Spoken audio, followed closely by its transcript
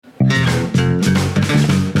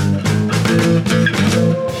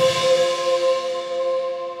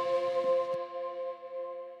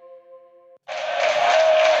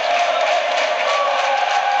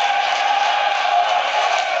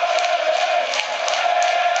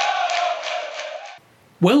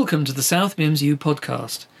Welcome to the South Mims U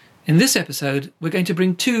podcast. In this episode, we're going to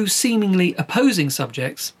bring two seemingly opposing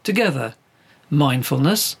subjects together: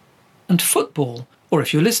 mindfulness and football, or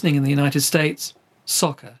if you're listening in the United States,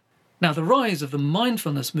 soccer. Now, the rise of the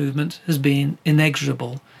mindfulness movement has been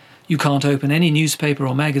inexorable. You can't open any newspaper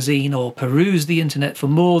or magazine or peruse the internet for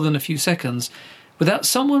more than a few seconds without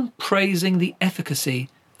someone praising the efficacy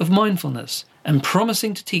of mindfulness and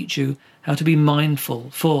promising to teach you how to be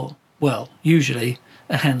mindful for, well, usually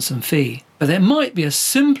a handsome fee. But there might be a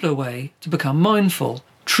simpler way to become mindful,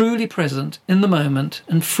 truly present in the moment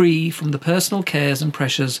and free from the personal cares and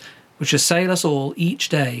pressures which assail us all each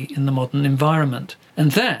day in the modern environment.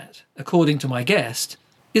 And that, according to my guest,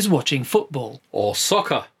 is watching football. Or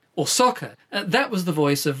soccer. That was the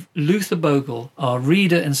voice of Luther Bogle, our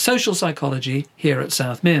reader in social psychology here at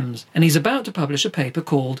South Mims. And he's about to publish a paper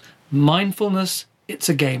called Mindfulness, It's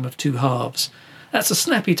a Game of Two Halves. That's a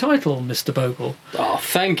snappy title, Mr. Bogle. Oh,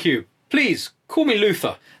 thank you. Please, call me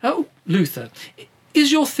Luther. Oh, Luther.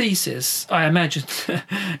 Is your thesis, I imagine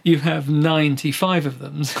you have 95 of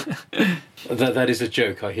them. That is a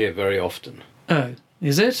joke I hear very often. Oh,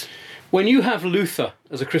 is it? When you have Luther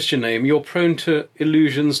as a Christian name, you're prone to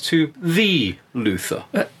allusions to the Luther.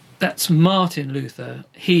 That's Martin Luther,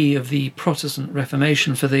 he of the Protestant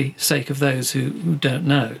Reformation, for the sake of those who don't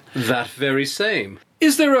know. That very same.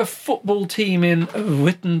 Is there a football team in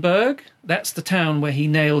Wittenberg? That's the town where he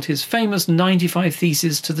nailed his famous 95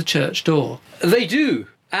 theses to the church door. They do,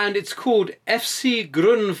 and it's called FC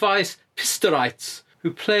Grün-Weiß Pisteritz, who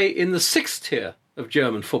play in the 6th tier of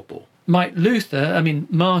German football. Might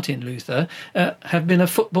Martin Luther, have been a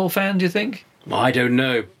football fan, do you think? I don't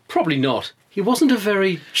know. Probably not. He wasn't a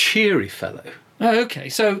very cheery fellow. Oh, OK,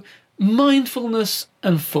 so mindfulness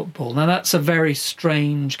and football. Now, that's a very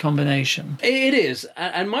strange combination. It is,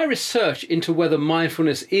 and my research into whether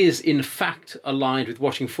mindfulness is in fact aligned with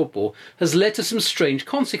watching football has led to some strange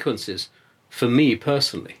consequences, for me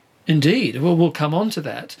personally. Indeed. Well, we'll come on to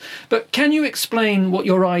that. But can you explain what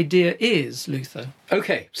your idea is, Luther?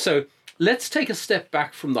 OK, so let's take a step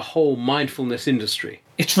back from the whole mindfulness industry.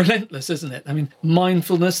 It's relentless, isn't it? I mean,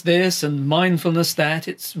 mindfulness this and mindfulness that.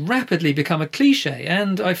 It's rapidly become a cliche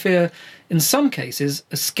and, I fear, in some cases,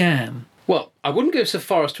 a scam. Well, I wouldn't go so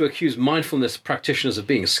far as to accuse mindfulness practitioners of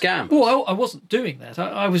being scammers. Well, I wasn't doing that.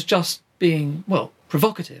 I was just being,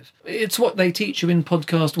 provocative. It's what they teach you in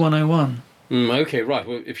Podcast 101. OK, right.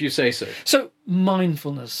 Well, if you say so. So,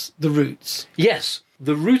 mindfulness, the roots. Yes,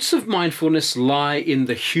 the roots of mindfulness lie in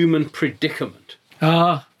the human predicament.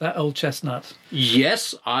 Ah, that old chestnut.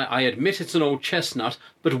 Yes, I admit it's an old chestnut,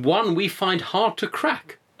 but one we find hard to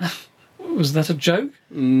crack. Was that a joke?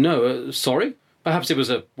 No, sorry. Perhaps it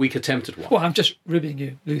was a weak attempt at one. Well, I'm just ribbing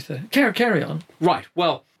you, Luther. Carry on. Right,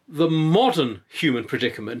 well, the modern human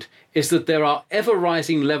predicament is that there are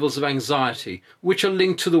ever-rising levels of anxiety which are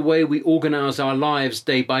linked to the way we organise our lives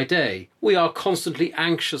day by day. We are constantly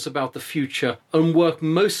anxious about the future and work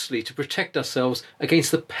mostly to protect ourselves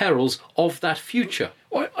against the perils of that future.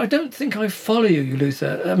 Well, I don't think I follow you,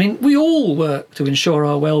 Luther. I mean, we all work to ensure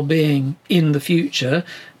our well-being in the future,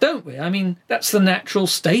 don't we? I mean, that's the natural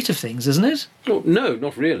state of things, isn't it? Well, no,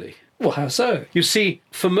 not really. Well, how so? You see,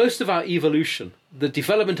 for most of our evolution, the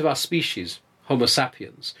development of our species, Homo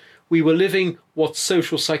sapiens, we were living what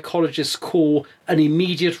social psychologists call an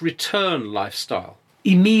immediate return lifestyle.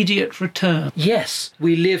 Immediate return? Yes,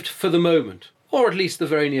 we lived for the moment, or at least the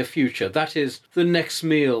very near future. That is, the next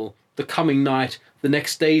meal, the coming night, the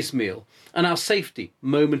next day's meal, and our safety,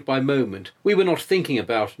 moment by moment. We were not thinking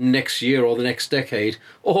about next year or the next decade,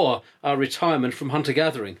 or our retirement from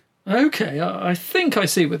hunter-gathering. OK, I think I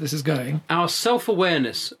see where this is going. Our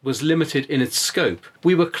self-awareness was limited in its scope.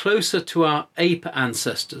 We were closer to our ape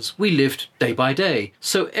ancestors. We lived day by day.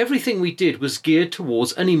 So everything we did was geared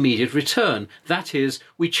towards an immediate return. That is,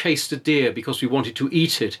 we chased a deer because we wanted to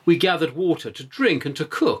eat it. We gathered water to drink and to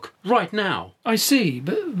cook, right now. I see,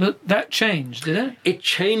 but that changed, did it? It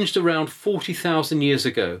changed around 40,000 years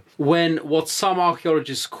ago, when what some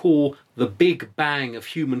archaeologists call the Big Bang of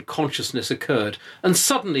human consciousness occurred, and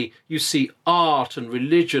suddenly you see art and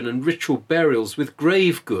religion and ritual burials with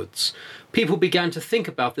grave goods. People began to think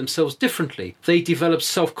about themselves differently. They developed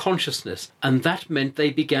self-consciousness, and that meant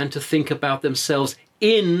they began to think about themselves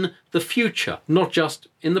in the future, not just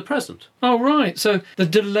in the present. Oh, right. So the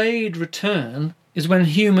delayed return is when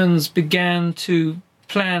humans began to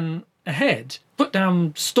plan ahead, put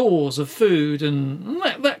down stores of food and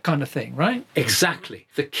that kind of thing, right? Exactly.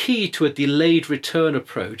 The key to a delayed return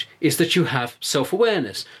approach is that you have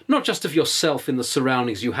self-awareness, not just of yourself in the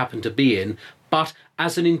surroundings you happen to be in, but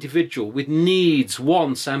as an individual with needs,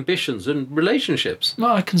 wants, ambitions, and relationships.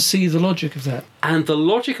 Well, I can see the logic of that. And the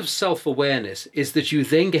logic of self-awareness is that you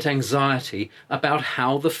then get anxiety about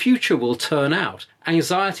how the future will turn out.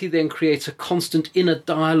 Anxiety then creates a constant inner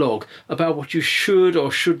dialogue about what you should or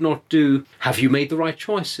should not do. Have you made the right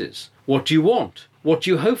choices? What do you want? What do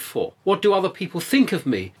you hope for? What do other people think of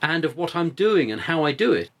me and of what I'm doing and how I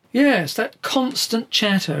do it? Yes, that constant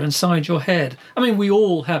chatter inside your head. I mean, we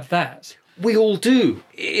all have that. We all do.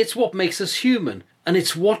 It's what makes us human, and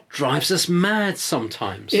it's what drives us mad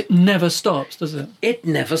sometimes. It never stops, does it? It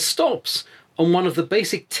never stops. And one of the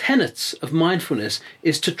basic tenets of mindfulness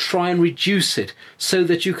is to try and reduce it so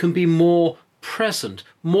that you can be more present,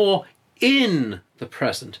 more in the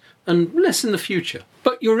present, and less in the future.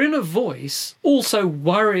 But your inner voice also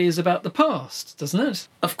worries about the past, doesn't it?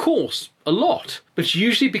 Of course, a lot, but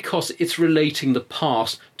usually because it's relating the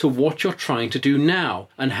past to what you're trying to do now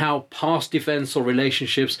and how past events or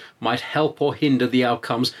relationships might help or hinder the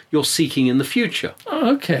outcomes you're seeking in the future.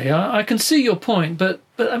 Oh, okay, I can see your point, but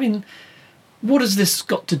I mean, what has this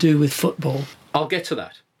got to do with football? I'll get to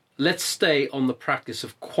that. Let's stay on the practice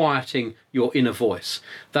of quieting your inner voice.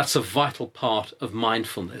 That's a vital part of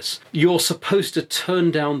mindfulness. You're supposed to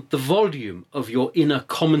turn down the volume of your inner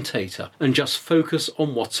commentator and just focus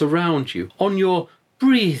on what's around you, on your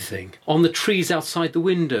breathing, on the trees outside the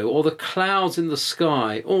window, or the clouds in the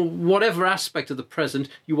sky, or whatever aspect of the present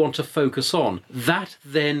you want to focus on. That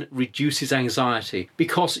then reduces anxiety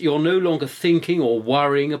because you're no longer thinking or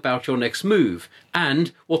worrying about your next move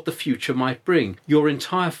and what the future might bring. Your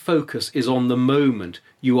entire focus is on the moment.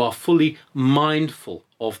 You are fully mindful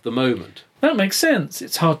of the moment. That makes sense.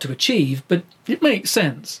 It's hard to achieve, but it makes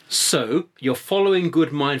sense. So, you're following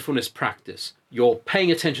good mindfulness practice. You're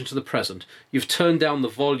paying attention to the present. You've turned down the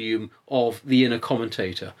volume of the inner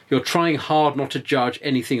commentator. You're trying hard not to judge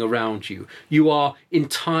anything around you. You are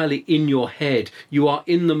entirely in your head. You are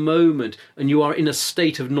in the moment, and you are in a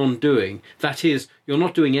state of non-doing. That is, you're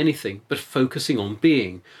not doing anything but focusing on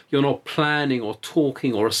being. You're not planning or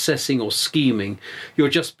talking or assessing or scheming. You're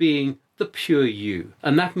just being the pure you.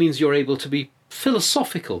 And that means you're able to be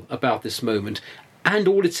philosophical about this moment and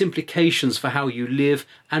all its implications for how you live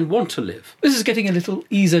and want to live. This is getting a little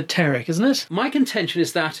esoteric, isn't it? My contention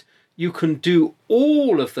is that you can do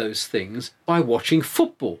all of those things by watching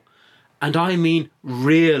football. And I mean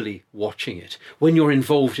really watching it. When you're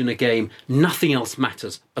involved in a game, nothing else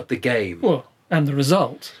matters but the game. Well, and the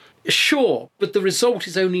result. Sure, but the result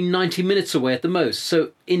is only 90 minutes away at the most.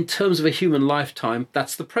 So in terms of a human lifetime,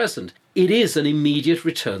 that's the present. It is an immediate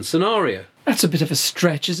return scenario. That's a bit of a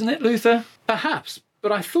stretch, isn't it, Luther? Perhaps,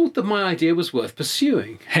 but I thought that my idea was worth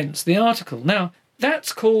pursuing. Hence the article. Now,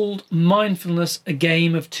 that's called Mindfulness, A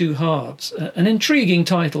Game of Two Halves. An intriguing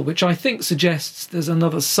title, which I think suggests there's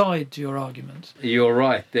another side to your argument. You're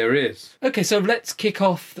right, there is. OK, so let's kick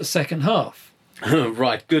off the second half.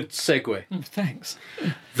 Right, good segue. Thanks.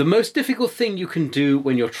 The most difficult thing you can do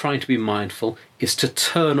when you're trying to be mindful is to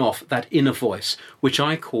turn off that inner voice, which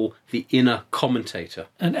I call the inner commentator.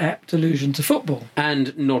 An apt allusion to football.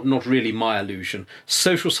 And not really my allusion.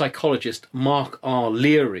 Social psychologist Mark R.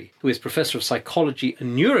 Leary, who is Professor of Psychology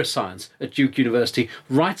and Neuroscience at Duke University,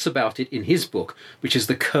 writes about it in his book, which is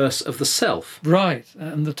The Curse of the Self. Right,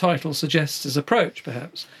 and the title suggests his approach,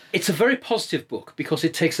 perhaps. It's a very positive book because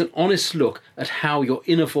it takes an honest look at how your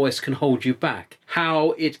inner voice can hold you back,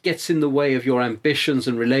 how it gets in the way of your ambitions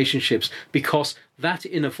and relationships because that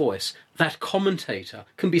inner voice, that commentator,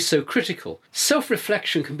 can be so critical.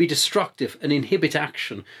 Self-reflection can be destructive and inhibit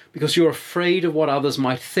action because you're afraid of what others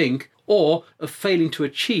might think or of failing to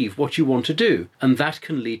achieve what you want to do, and that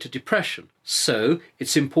can lead to depression. So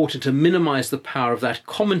it's important to minimise the power of that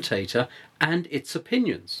commentator and its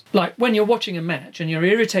opinions. Like when you're watching a match and you're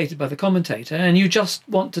irritated by the commentator and you just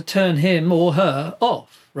want to turn him or her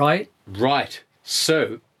off, right? Right.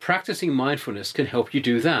 So practicing mindfulness can help you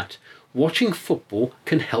do that. Watching football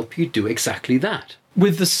can help you do exactly that.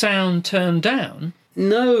 With the sound turned down?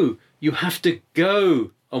 No, you have to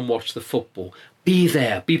go and watch the football. Be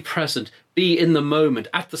there, be present, be in the moment,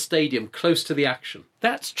 at the stadium, close to the action.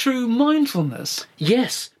 That's true mindfulness.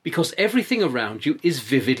 Yes, because everything around you is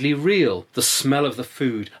vividly real. The smell of the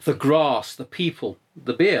food, the grass, the people,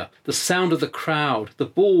 the beer, the sound of the crowd, the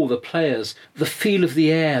ball, the players, the feel of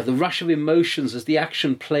the air, the rush of emotions as the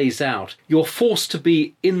action plays out. You're forced to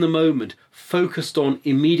be in the moment, focused on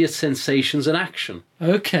immediate sensations and action.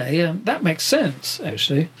 OK, that makes sense,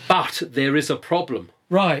 actually. But there is a problem.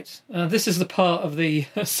 Right. This is the part of the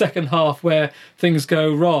second half where things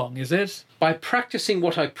go wrong, is it? By practicing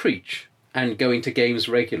what I preach, and going to games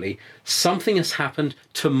regularly, something has happened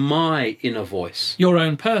to my inner voice. Your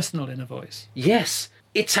own personal inner voice? Yes,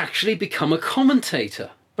 it's actually become a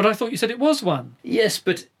commentator. But I thought you said it was one. Yes,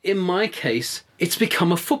 but in my case, it's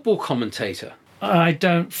become a football commentator. I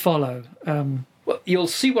don't follow. Well, you'll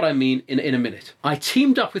see what I mean in a minute. I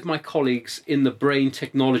teamed up with my colleagues in the Brain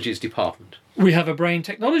Technologies department. We have a brain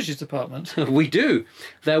technologies department. We do.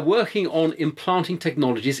 They're working on implanting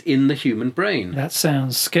technologies in the human brain. That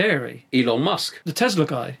sounds scary. Elon Musk. The Tesla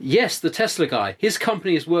guy. Yes, the Tesla guy. His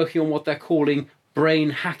company is working on what they're calling brain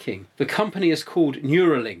hacking. The company is called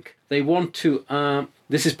Neuralink. They want to,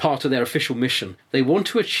 this is part of their official mission, they want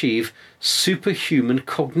to achieve superhuman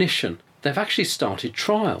cognition. They've actually started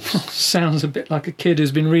trials. Sounds a bit like a kid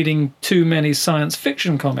who's been reading too many science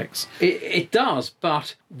fiction comics. It does,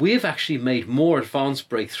 but we've actually made more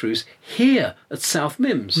advanced breakthroughs here at South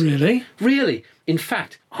Mims. Really? Really. In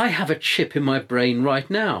fact, I have a chip in my brain right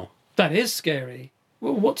now. That is scary.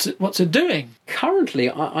 Well, what's it doing?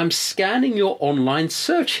 Currently, I'm scanning your online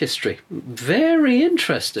search history. Very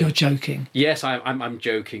interesting. You're joking. Yes, I'm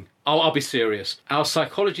joking. I'll be serious. Our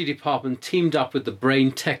psychology department teamed up with the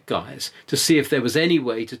brain tech guys to see if there was any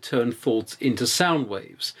way to turn thoughts into sound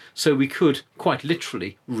waves, so we could, quite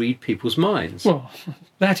literally, read people's minds. Well,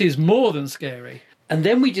 that is more than scary. And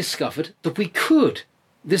then we discovered that we could.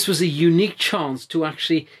 This was a unique chance to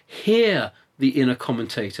actually hear the inner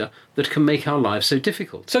commentator that can make our lives so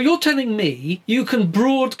difficult. So you're telling me you can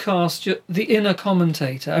broadcast the inner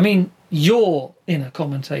commentator, your inner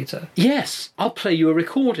commentator? Yes, I'll play you a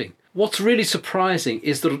recording. What's really surprising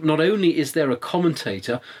is that not only is there a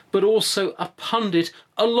commentator, but also a pundit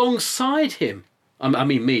alongside him. I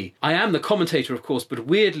mean me. I am the commentator, of course, but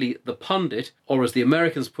weirdly, the pundit, or as the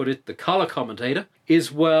Americans put it, the colour commentator,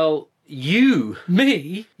 is, well, you.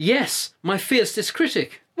 Me? Yes, my fiercest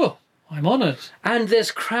critic. Well, I'm honoured. And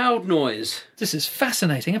there's crowd noise. This is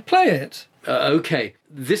fascinating. Play it. OK.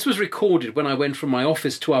 This was recorded when I went from my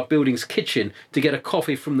office to our building's kitchen to get a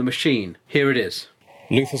coffee from the machine. Here it is.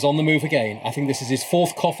 Luther's on the move again. I think this is his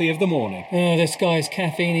fourth coffee of the morning. Oh, this guy's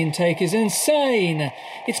caffeine intake is insane.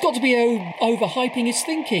 It's got to be overhyping his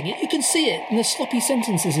thinking. You can see it in the sloppy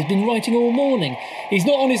sentences he's been writing all morning. He's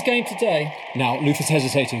not on his game today. Now, Luther's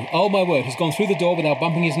hesitating. Oh, my word, he's gone through the door without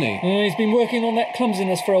bumping his knee. He's been working on that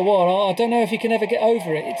clumsiness for a while. I don't know if he can ever get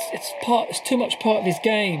over it. It's too much part of his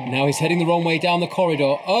game. Now he's heading the wrong way down the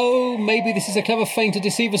corridor. Oh, maybe this is a clever feint to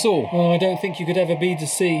deceive us all. Oh, I don't think you could ever be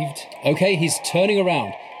deceived. OK, he's turning around.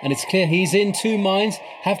 And it's clear he's in two minds.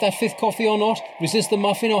 Have that fifth coffee or not? Resist the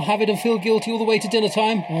muffin or have it and feel guilty all the way to dinner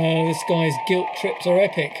time? Oh, this guy's guilt trips are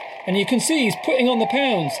epic. And you can see he's putting on the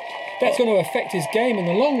pounds. That's going to affect his game in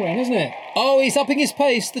the long run, isn't it? Oh, he's upping his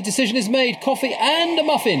pace. The decision is made. Coffee and a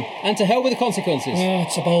muffin. And to hell with the consequences. Oh,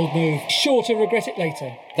 it's a bold move. Sure to regret it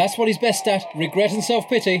later. That's what he's best at. Regret and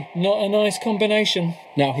self-pity. Not a nice combination.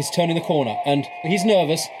 Now he's turning the corner and he's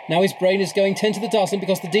nervous. Now his brain is going 10 to the dozen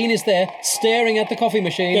because the Dean is there staring at the coffee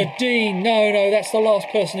machine. The Dean? No, that's the last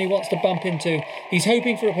person he wants to bump into. He's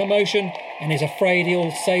hoping for a promotion and is afraid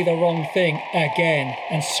he'll say the wrong thing again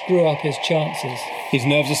and screw up his chances. His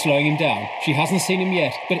nerves are slowing him down. She hasn't seen him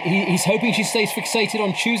yet, but he's hoping she stays fixated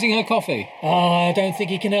on choosing her coffee. I don't think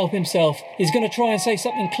he can help himself. He's going to try and say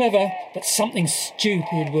something clever, but something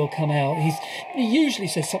stupid will come out. He usually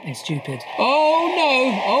says something stupid. Oh no!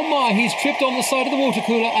 Oh my, he's tripped on the side of the water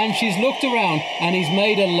cooler and she's looked around and he's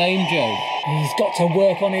made a lame joke. He's got to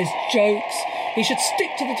work on his jokes. He should stick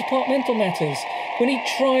to the departmental matters. When he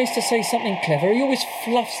tries to say something clever, he always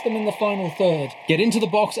fluffs them in the final third. Get into the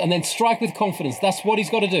box and then strike with confidence. That's what he's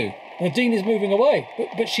got to do. The Dean is moving away,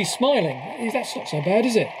 but she's smiling. That's not so bad,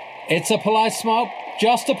 is it? It's a polite smile.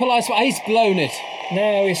 Just a polite smile. He's blown it.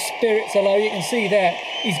 Now his spirits are low. You can see that.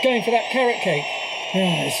 He's going for that carrot cake.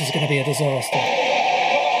 This is going to be a disaster.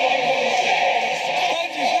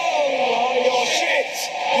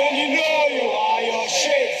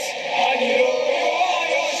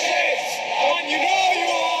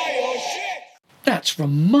 That's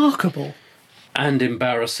remarkable. And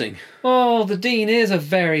embarrassing. Oh, the Dean is a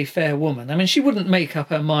very fair woman. She wouldn't make up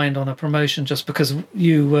her mind on a promotion just because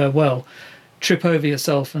you, trip over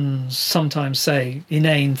yourself and sometimes say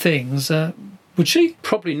inane things, would she?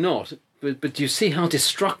 Probably not. But do you see how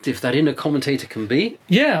destructive that inner commentator can be?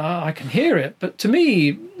 Yeah, I can hear it. But to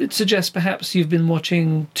me, it suggests perhaps you've been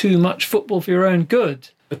watching too much football for your own good.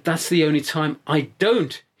 But that's the only time I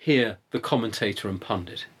don't hear the commentator and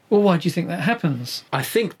pundit. Well, why do you think that happens? I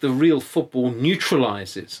think the real football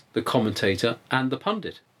neutralises the commentator and the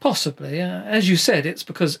pundit. Possibly. As you said, it's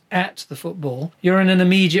because at the football, you're in an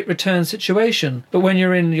immediate return situation. But when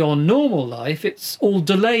you're in your normal life, it's all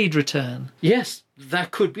delayed return. Yes,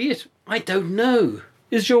 that could be it. I don't know.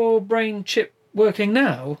 Is your brain chip working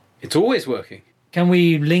now? It's always working. Can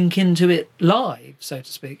we link into it live, so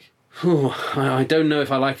to speak? I don't know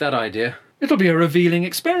if I like that idea. It'll be a revealing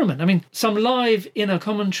experiment. I mean, some live inner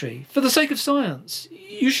commentary. For the sake of science,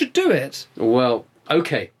 you should do it. Well,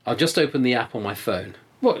 OK, I'll just open the app on my phone.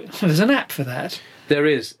 What? There's an app for that? There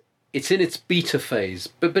is. It's in its beta phase,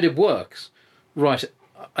 but it works. Right,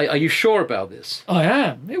 are you sure about this? I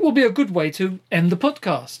am. It will be a good way to end the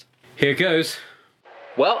podcast. Here goes.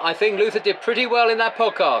 Well, I think Luther did pretty well in that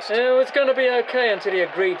podcast. It was going to be okay until he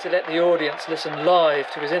agreed to let the audience listen live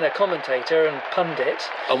to his inner commentator and pundit.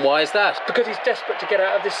 And why is that? Because he's desperate to get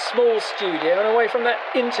out of this small studio and away from that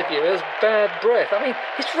interviewer's bad breath. I mean,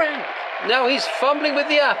 it's rank. Now he's fumbling with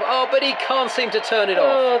the app. Oh, but he can't seem to turn it off.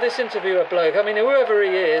 Oh, this interviewer bloke. I mean, whoever he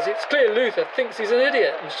is, it's clear Luther thinks he's an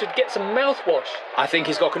idiot and should get some mouthwash. I think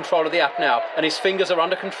he's got control of the app now, and his fingers are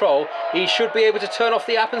under control. He should be able to turn off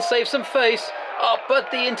the app and save some face. Oh,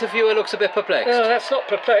 but the interviewer looks a bit perplexed. Oh, that's not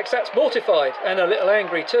perplexed, that's mortified, and a little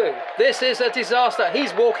angry too. This is a disaster.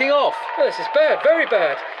 He's walking off. Oh, this is bad, very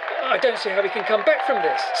bad. I don't see how we can come back from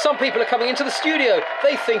this. Some people are coming into the studio.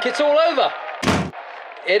 They think it's all over.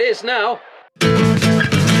 It is now.